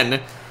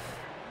again.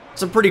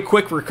 It's a pretty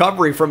quick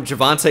recovery from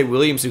Javonte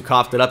Williams, who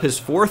coughed it up. His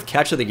 4th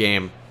catch of the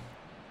game.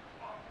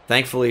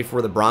 Thankfully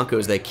for the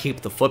Broncos, they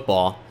keep the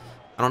football.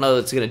 I don't know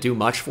that it's going to do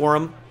much for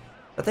them.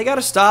 But they got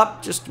to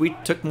stop. Just we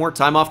took more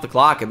time off the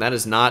clock, and that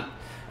is not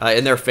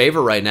in their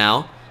favor right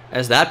now,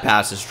 as that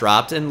pass is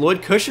dropped. And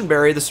Lloyd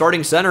Cushenberry, the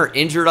starting center,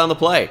 injured on the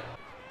play.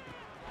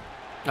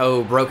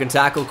 Oh, broken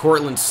tackle.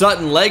 Cortland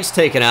Sutton, legs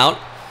taken out.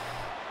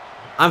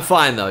 I'm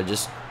fine, though.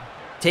 Just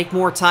take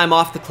more time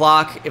off the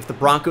clock. If the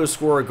Broncos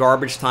score a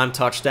garbage time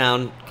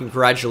touchdown,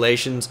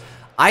 congratulations.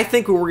 I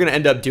think what we're going to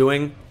end up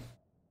doing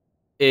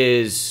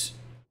is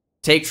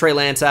take Trey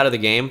Lance out of the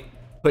game,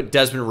 put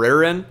Desmond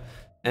Ridder in,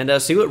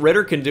 and see what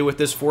Ridder can do with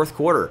this 4th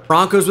quarter.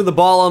 Broncos with the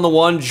ball on the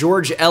 1.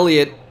 George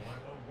Elliott,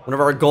 one of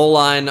our goal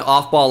line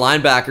off-ball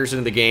linebackers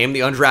into the game,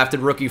 the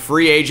undrafted rookie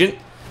free agent.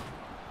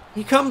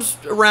 He comes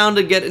around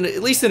to get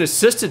at least an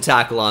assisted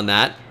tackle on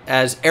that,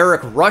 as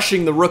Eric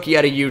Rushing, the rookie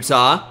out of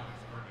Utah,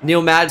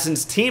 Neil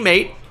Madsen's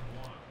teammate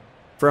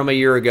from a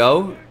year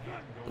ago.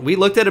 We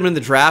looked at him in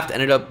the draft,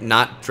 ended up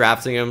not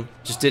drafting him,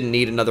 just didn't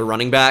need another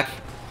running back.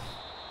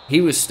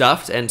 He was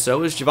stuffed, and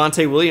so is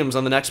Javonte Williams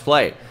on the next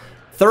play.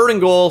 3rd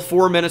and goal,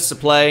 4 minutes to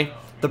play.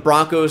 The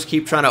Broncos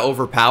keep trying to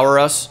overpower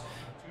us,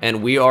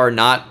 and we are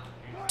not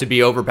to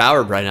be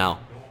overpowered right now.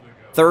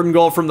 3rd and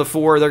goal from the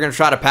 4. They're going to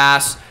try to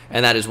pass,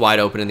 and that is wide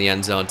open in the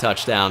end zone.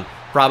 Touchdown.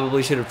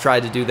 Probably should have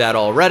tried to do that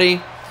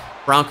already.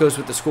 Broncos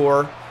with the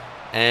score.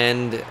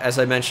 And as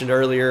I mentioned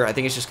earlier, I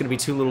think it's just going to be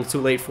too little too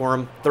late for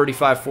them.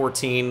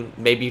 35-14.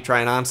 Maybe you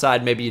try an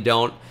onside, maybe you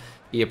don't.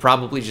 You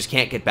probably just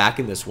can't get back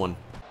in this one.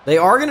 They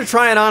are going to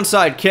try an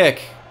onside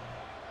kick.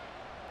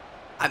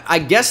 I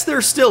guess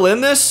they're still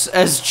in this,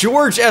 as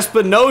George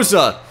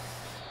Espinoza,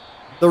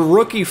 the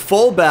rookie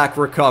fullback,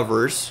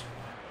 recovers.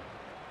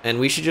 And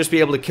we should just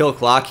be able to kill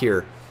clock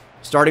here.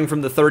 Starting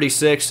from the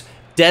 36,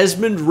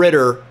 Desmond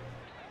Ridder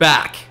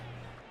back.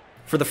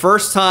 For the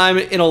first time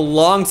in a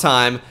long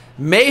time,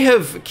 may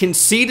have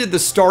conceded the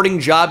starting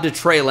job to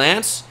Trey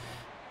Lance.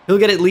 He'll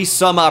get at least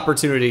some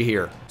opportunity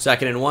here.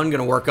 2nd and 1, going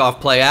to work off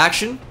play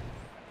action.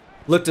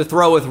 Look to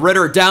throw with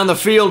Ridder down the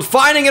field,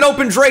 finding an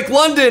open Drake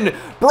London.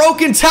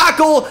 Broken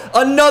tackle,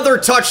 another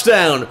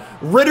touchdown.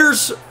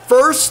 Ridder's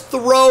first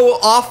throw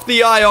off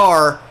the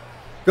IR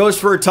goes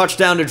for a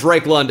touchdown to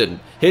Drake London.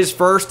 His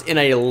first in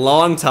a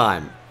long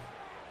time.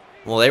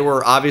 Well, they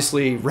were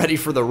obviously ready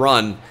for the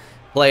run.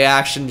 Play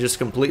action just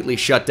completely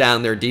shut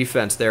down their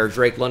defense there.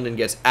 Drake London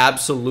gets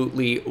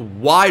absolutely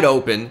wide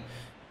open,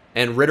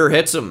 and Ridder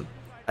hits him.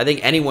 I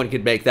think anyone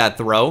could make that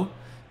throw,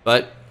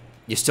 but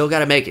you still got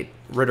to make it.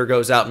 Ridder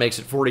goes out, makes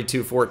it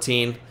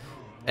 42-14,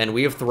 and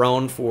we have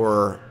thrown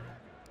for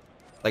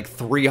like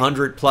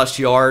 300 plus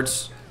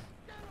yards.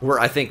 We're,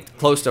 I think,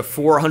 close to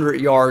 400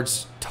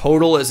 yards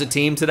total as a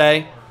team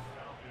today.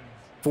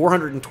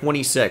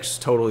 426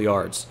 total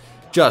yards.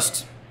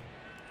 Just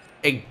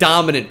a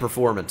dominant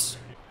performance.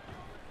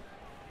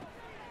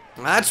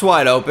 That's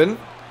wide open.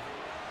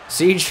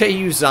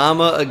 CJ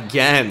Uzama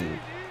again.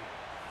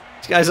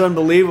 This guy's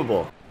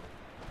unbelievable.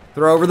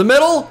 Throw over the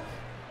middle.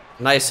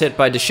 Nice hit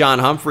by Deshaun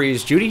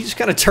Humphreys. Judy just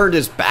kind of turned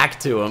his back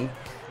to him.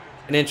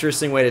 An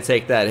interesting way to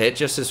take that hit.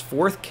 Just his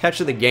 4th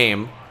catch of the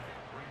game.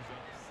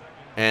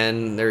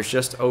 And there's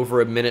just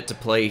over a minute to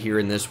play here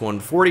in this one.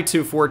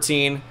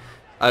 42-14.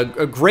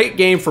 A great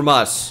game from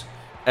us.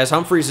 As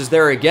Humphreys is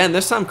there again.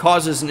 This time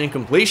causes an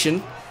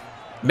incompletion.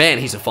 Man,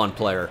 he's a fun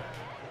player.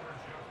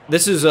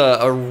 This is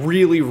a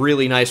really,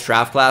 really nice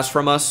draft class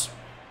from us.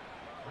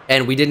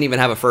 And we didn't even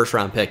have a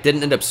first-round pick.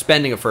 Didn't end up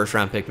spending a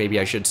first-round pick, maybe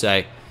I should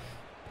say.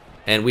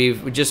 And we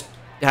just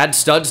had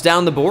studs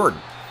down the board.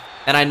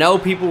 And I know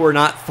people were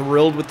not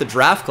thrilled with the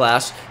draft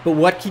class, but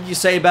what can you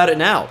say about it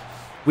now?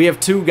 We have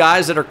 2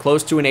 guys that are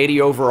close to an 80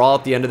 overall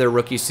at the end of their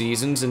rookie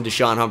seasons, and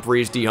Deshaun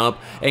Humphreys, D-Hump,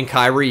 and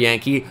Kyrie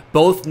Yankee,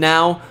 both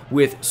now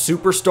with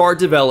superstar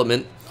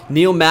development.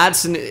 Neil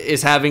Madsen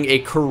is having a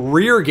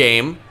career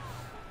game,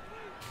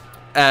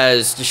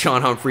 as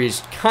Deshaun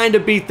Humphreys kind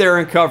of beat there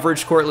in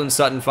coverage. Cortland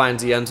Sutton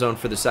finds the end zone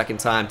for the 2nd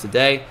time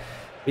today.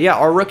 But yeah,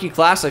 our rookie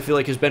class, I feel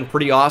like, has been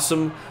pretty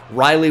awesome.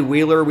 Riley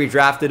Wheeler, we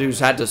drafted, who's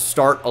had to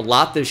start a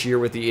lot this year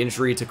with the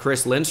injury to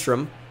Chris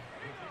Lindstrom.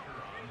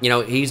 You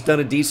know, he's done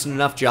a decent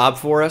enough job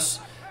for us.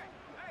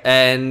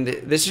 And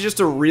this is just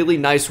a really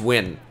nice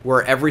win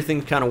where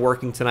everything's kind of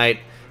working tonight.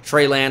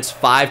 Trey Lance,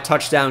 5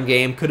 touchdown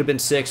game. Could have been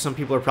 6. Some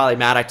people are probably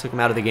mad I took him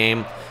out of the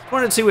game.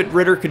 Wanted to see what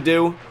Ritter could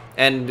do.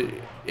 And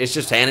it's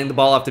just handing the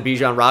ball off to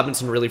Bijan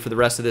Robinson really for the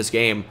rest of this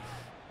game.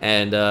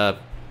 And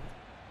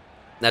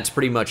that's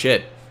pretty much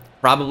it.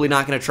 Probably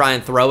not going to try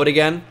and throw it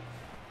again.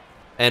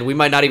 And we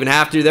might not even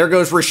have to. There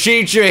goes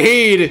Rashid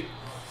Shaheed.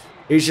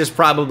 He's just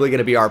probably going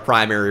to be our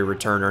primary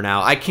returner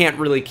now. I can't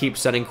really keep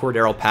sending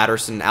Cordero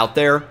Patterson out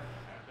there.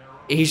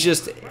 He's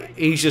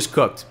just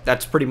cooked.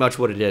 That's pretty much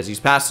what it is. He's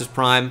past his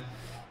prime,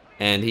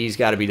 and he's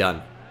got to be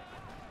done.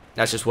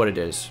 That's just what it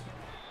is.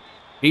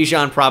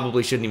 Bijan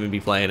probably shouldn't even be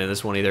playing in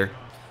this one either.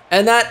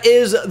 And that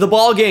is the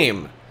ball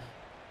game.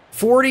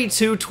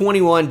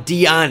 42-21,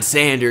 Deion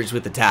Sanders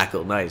with the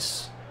tackle.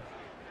 Nice.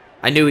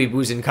 I knew he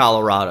was in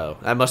Colorado.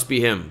 That must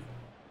be him.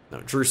 No,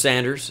 Drew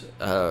Sanders.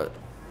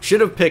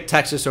 Should have picked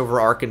Texas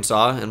over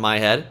Arkansas in my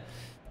head,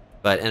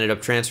 but ended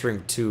up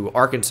transferring to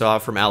Arkansas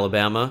from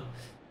Alabama.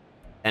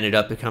 Ended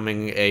up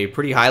becoming a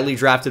pretty highly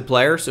drafted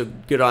player, so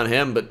good on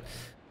him. But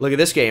look at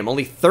this game.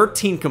 Only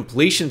 13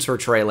 completions for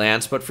Trey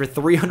Lance, but for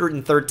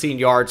 313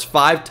 yards,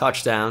 5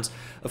 touchdowns.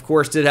 Of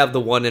course, did have the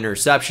 1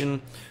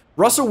 interception.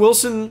 Russell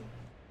Wilson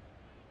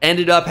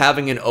ended up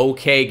having an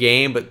okay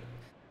game, but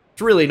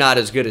it's really not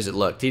as good as it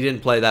looked. He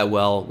didn't play that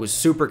well. Was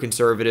super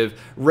conservative.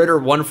 Ritter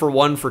 1 for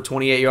 1 for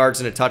 28 yards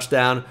and a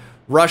touchdown.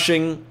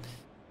 Rushing,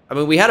 I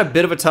mean, we had a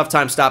bit of a tough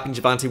time stopping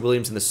Javonte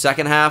Williams in the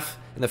second half.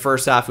 In the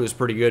first half, it was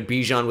pretty good.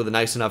 Bijan with a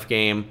nice enough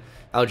game.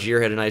 Algier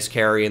had a nice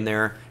carry in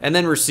there. And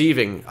then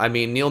receiving, I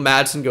mean, Neil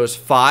Madsen goes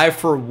 5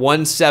 for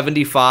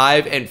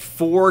 175 and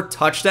 4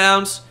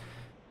 touchdowns.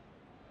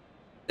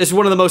 This is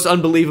one of the most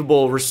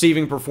unbelievable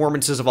receiving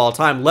performances of all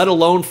time, let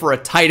alone for a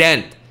tight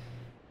end.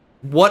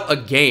 What a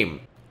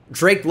game.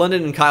 Drake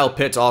London and Kyle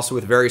Pitts also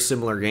with very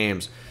similar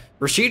games.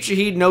 Rashid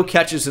Shaheed, no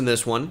catches in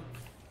this one.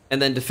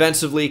 And then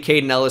defensively,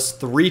 Caden Ellis,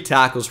 3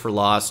 tackles for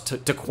loss.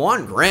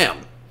 Taquan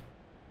Graham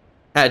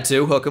had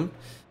to hook him.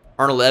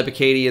 Arnold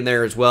Ebiketie in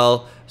there as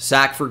well.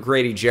 Sack for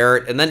Grady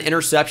Jarrett. And then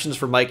interceptions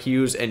for Mike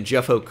Hughes and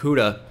Jeff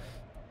Okudah.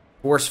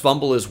 Forced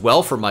fumble as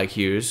well for Mike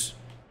Hughes.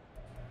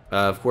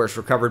 Of course,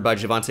 recovered by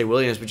Javonte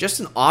Williams, but just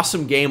an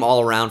awesome game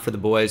all around for the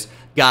boys.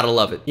 Gotta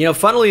love it. You know,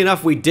 funnily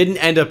enough, we didn't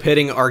end up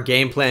hitting our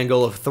game plan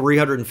goal of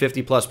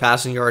 350 plus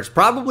passing yards.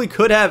 Probably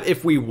could have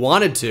if we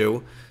wanted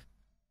to.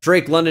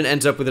 Drake London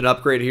ends up with an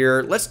upgrade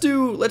here. Let's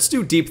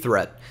do deep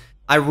threat.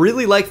 I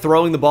really like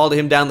throwing the ball to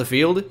him down the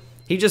field.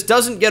 He just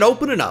doesn't get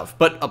open enough,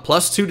 but a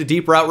 +2 to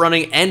deep route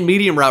running and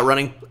medium route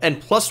running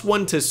and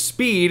 +1 to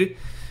speed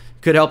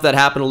could help that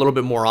happen a little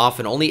bit more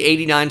often. Only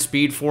 89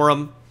 speed for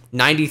him.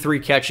 93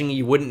 catching,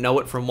 you wouldn't know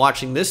it from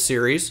watching this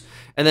series.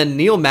 And then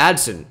Neil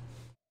Madsen,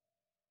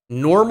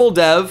 normal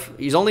dev.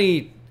 He's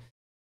only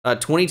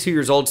 22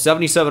 years old,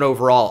 77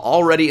 overall,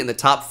 already in the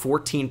top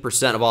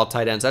 14% of all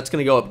tight ends. That's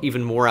going to go up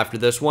even more after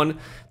this one.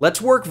 Let's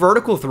work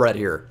vertical threat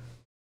here.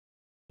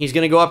 He's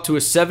going to go up to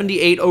a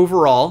 78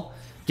 overall.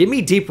 Give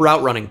me deep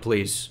route running,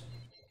 please.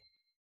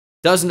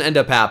 Doesn't end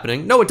up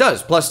happening. No, it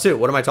does. +2.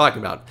 What am I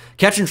talking about?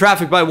 Catching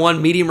traffic by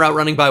 1, medium route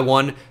running by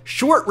 1,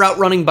 short route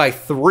running by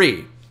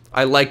 3.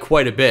 I like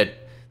quite a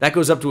bit. That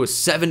goes up to a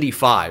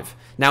 75.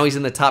 Now he's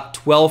in the top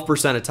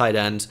 12% of tight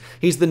ends.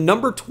 He's the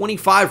number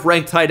 25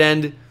 ranked tight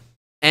end,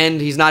 and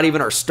he's not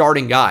even our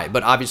starting guy,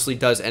 but obviously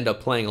does end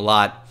up playing a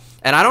lot.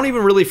 And I don't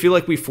even really feel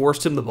like we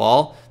forced him the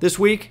ball this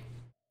week.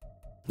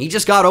 He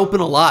just got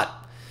open a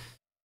lot.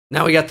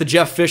 Now we got the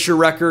Jeff Fisher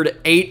record,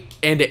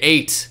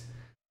 8-8.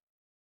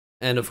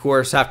 and of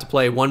course have to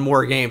play one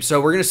more game.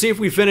 So we're going to see if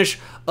we finish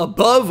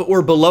above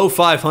or below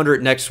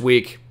 500 next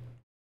week.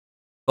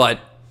 But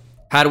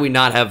how do we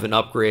not have an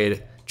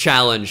upgrade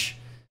challenge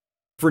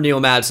for Neil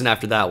Madsen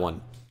after that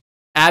one?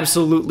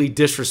 Absolutely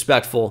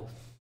disrespectful.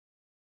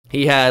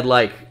 He had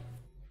like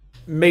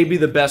maybe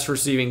the best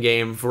receiving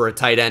game for a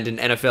tight end in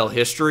NFL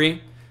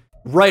history.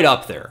 Right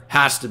up there.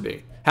 Has to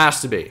be.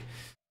 Has to be.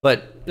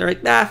 But they're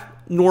like, nah,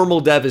 normal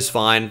dev is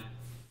fine.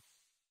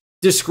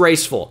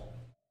 Disgraceful.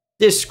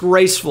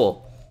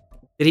 Disgraceful.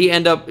 Did he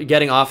end up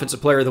getting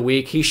Offensive Player of the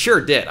Week? He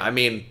sure did. I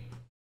mean,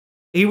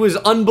 he was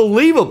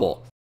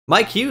unbelievable.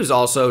 Mike Hughes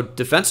also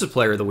Defensive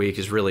Player of the Week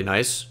is really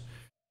nice.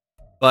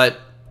 But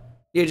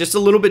yeah, just a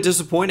little bit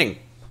disappointing.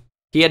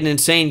 He had an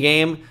insane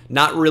game.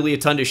 Not really a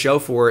ton to show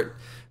for it.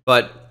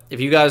 But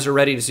if you guys are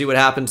ready to see what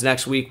happens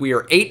next week, we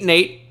are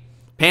 8-8.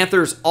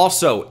 Panthers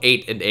also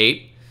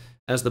 8-8.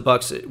 As the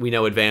Bucks, we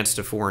know, advanced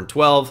to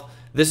 4-12.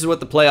 This is what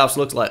the playoffs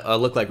look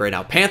like right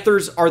now.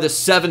 Panthers are the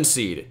 7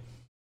 seed.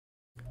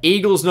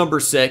 Eagles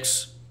number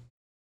 6.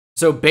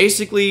 So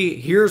basically,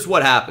 here's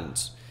what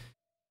happens.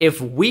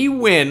 If we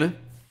win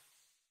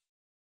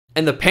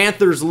and the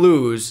Panthers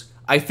lose,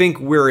 I think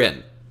we're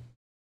in.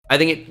 I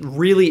think it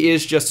really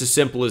is just as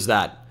simple as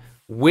that.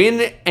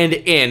 Win and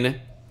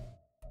in.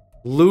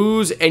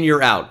 Lose and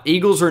you're out.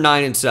 Eagles are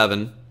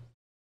 9-7.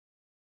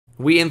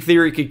 We, in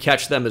theory, could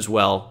catch them as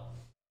well.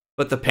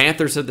 But the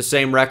Panthers have the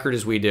same record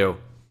as we do.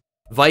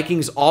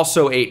 Vikings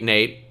also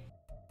 8-8.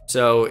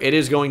 So it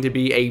is going to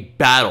be a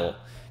battle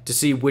to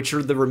see which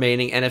of the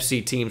remaining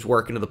NFC teams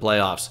work into the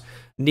playoffs.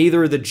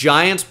 Neither the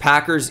Giants,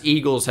 Packers,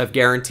 Eagles have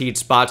guaranteed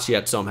spots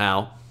yet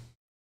somehow.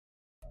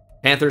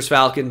 Panthers,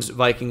 Falcons,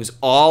 Vikings,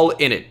 all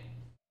in it.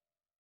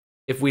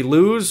 If we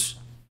lose,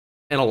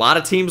 and a lot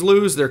of teams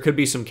lose, there could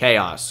be some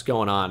chaos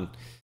going on.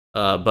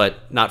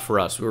 But not for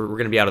us. We're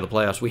going to be out of the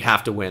playoffs. We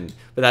have to win.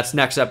 But that's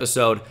next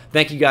episode.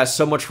 Thank you guys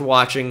so much for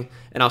watching,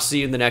 and I'll see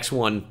you in the next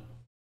one.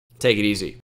 Take it easy.